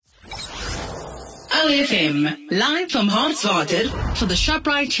OFM, live from Hartswater for the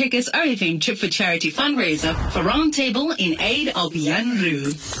ShopRite Checkers OFM Chip for Charity fundraiser for Roundtable in aid of young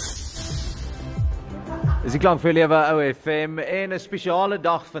Roux. Dis die klank vir lewe OFM en 'n spesiale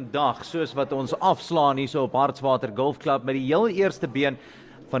dag vandag, soos wat ons afslaan hierso op Hartswater Golf Club met die heel eerste been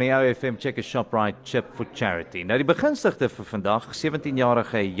van die OFM Checkers ShopRite Chip for Charity. Nou die begunstigde vir vandag,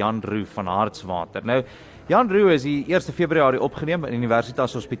 17-jarige Jan Roux van Hartswater. Nou Jan Roux is die 1 Februarie opgeneem in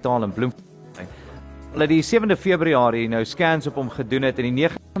Universiteitshospitaal in Bloemfontein. Hulle die 7de Februarie nou scans op hom gedoen het en die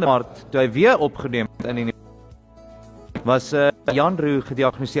 9de Maart toe hy weer opgeneem het in die was Jan Roux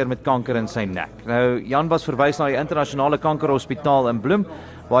gediagnoseer met kanker in sy nek. Nou Jan was verwys na die internasionale kankerhospitaal in Bloem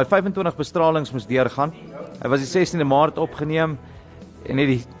waar hy 25 bestralings moes deurgaan. Hy was die 16de Maart opgeneem en net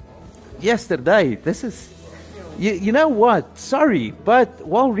die yesterday, this is you know what? Sorry, but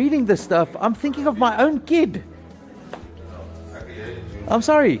while reading this stuff, I'm thinking of my own kid. I'm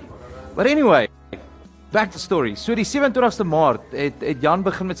sorry. But anyway, back to story. So die 27ste Maart het Jan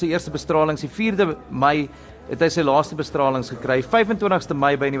begin met sy eerste bestralings. Die 4de Mei het hy sy laaste bestralings gekry. 25ste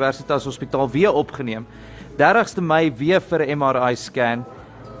Mei by Universiteitshospitaal weer opgeneem. 30ste Mei weer vir 'n MRI scan.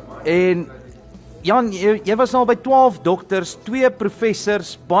 En Jan, jy was al by 12 dokters, 2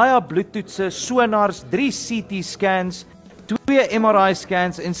 professors, baie bloedtoetse, sonars, 3 CT scans, 2 MRI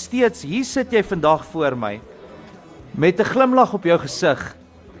scans en steeds hier sit jy vandag voor my met 'n glimlag op jou gesig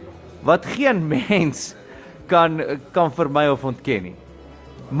wat geen mens kan vir my of ontken nie.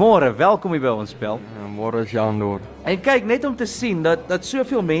 Môre, welkom hier by ons spel. Môre is Jan daar. En kyk, net om te sien dat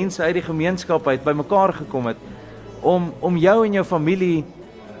soveel mense uit die gemeenskap uit bymekaar gekom het om jou en jou familie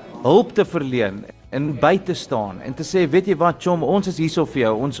hulp te verleen en by te staan en te sê, weet jy wat, chom, ons is hierso vir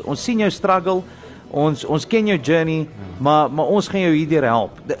jou. Ons sien jou struggle, ons ken jou journey, maar ons gaan jou hierdeur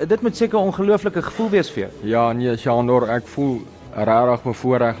help. Dit moet seker 'n ongelooflike gevoel wees vir jou. Ja, nee, Jan daar, ek voel regtig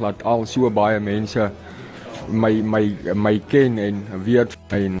bevoorreg dat al so baie mense my ken en weet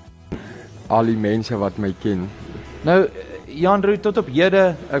en al die mense wat my ken. Nou Jan Roux, tot op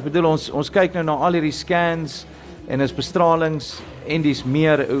hede, ek bedoel ons kyk nou na al hierdie scans en is bestralings en dis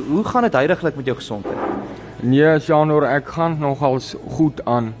meer. Hoe gaan dit heidaglik met jou gesondheid? Nee, Jan daar, ek gaan nogals goed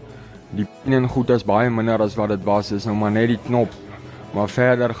aan. Die pyn en goed is baie minder as wat dit was, is nou maar net die knop. Maar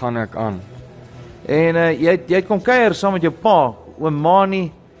verder gaan ek aan. En jy het kom kuier saam met jou pa, oom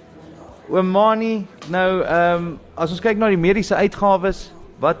Manie. Oom Manie, nou as ons kyk na die mediese uitgawes,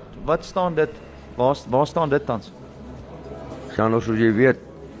 wat staan dit? Waar staan dit tans? Soos jy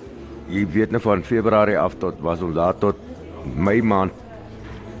weet nou van Februarie af was ons daar tot Mei maand.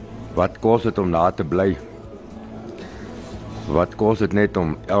 Wat kos dit om daar te bly? Wat kos dit net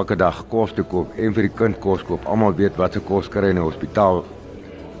om elke dag kos te koop en vir die kind kos koop? Almal weet wat se kos kry in die hospitaal.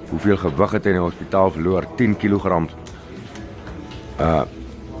 Hoeveel gewig het hy in die hospitaal verloor? 10 kg.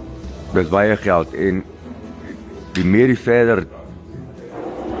 Dis baie geld en die meer verder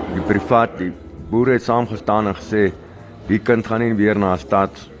die privaat, die boere het saamgestaan en gesê die kind gaan nie weer na 'n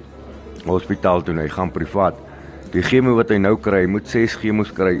staatshospitaal toe, hy gaan privaat. Die chemo wat hy nou kry, hy moet 6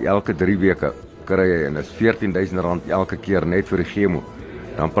 chemos kry elke 3 weke kry hy en dis R14.000 elke keer net vir die chemo.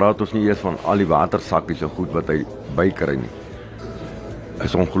 Dan praat ons nie eers van al die watersakkies so goed wat hy bykry nie.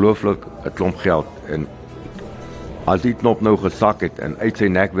 Is ongelooflik 'n klomp geld en as die knop nou gesak het en uit sy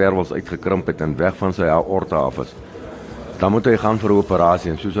nekwervels uitgekrimp het en weg van sy aorta af is, dan moet hy gaan vir 'n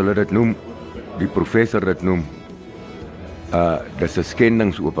operasie en soos hulle dit noem, die professor dit noem, dis 'n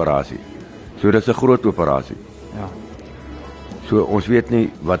skendingsoperasie. So dis 'n groot operasie. Ja. So ons weet nie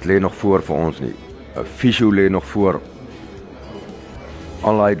wat lê nog voor vir ons nie. 'n Fisio lê nog voor.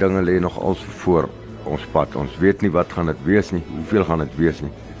 Al daai dinge lê nog als voor ons pad. Ons weet nie wat gaan dit wees nie, hoeveel gaan dit wees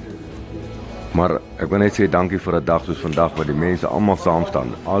nie. Maar ek wil net sê dankie vir 'n dag soos vandag waar die mense almal saam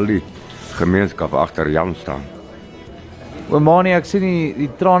staan, al die gemeenskap agter Jan staan. Oom Manie, ek sien die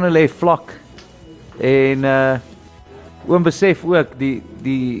trane lê vlak en oom besef ook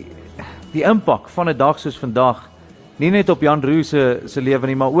die impak van 'n dag soos vandag, nie net op Jan Roux se lewe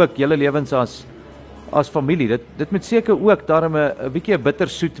nie, maar ook julle lewens as familie. Dit moet seker ook daarom 'n bietjie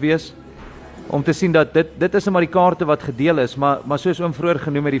bittersoet wees om te sien dat dit is maar die kaarte wat gedeel is, maar soos oom vroeër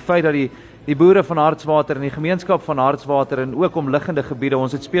genoem het, die feit dat die boere van Hartswater en die gemeenskap van Hartswater en ook omliggende gebiede,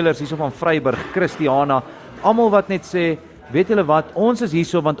 ons het spelers hierso van Vryburg, Christiana, almal wat net sê, weet julle wat, ons is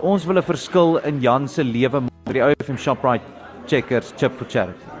hierso want ons wil 'n verskil in Jan se lewe met die OFM ShopRite Checkers Chip for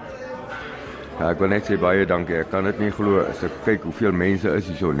Charity. Ja, ek wil net sê baie dankie. Ek kan dit nie glo as ek kyk hoeveel mense is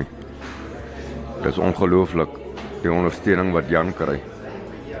hierso nie. Dis ongelooflik die ondersteuning wat Jan kry.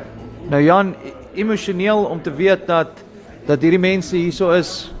 Nou Jan, emosioneel om te weet dat hierdie mense hierso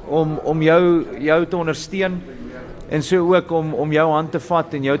is om jou te ondersteun en so ook om jou hand te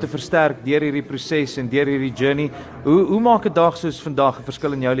vat en jou te versterk deur hierdie proses en deur hierdie journey. Hoe maak 'n dag soos vandag 'n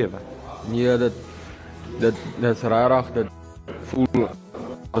verskil in jou lewe? Nee, dit is rarig, dit voel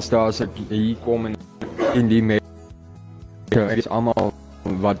as ek hier kom en die mense is almal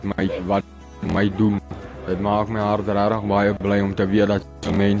wat my doen. Dit maak my hart rarig baie bly om te weet dat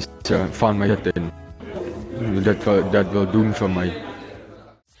mense van my dit en dit wil doen vir my.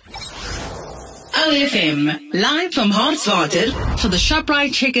 OFM, live from Hartswater for the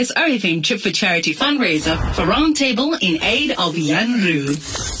ShopRite Checkers OFM Chip for Charity fundraiser for Roundtable in aid of young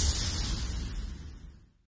Roux.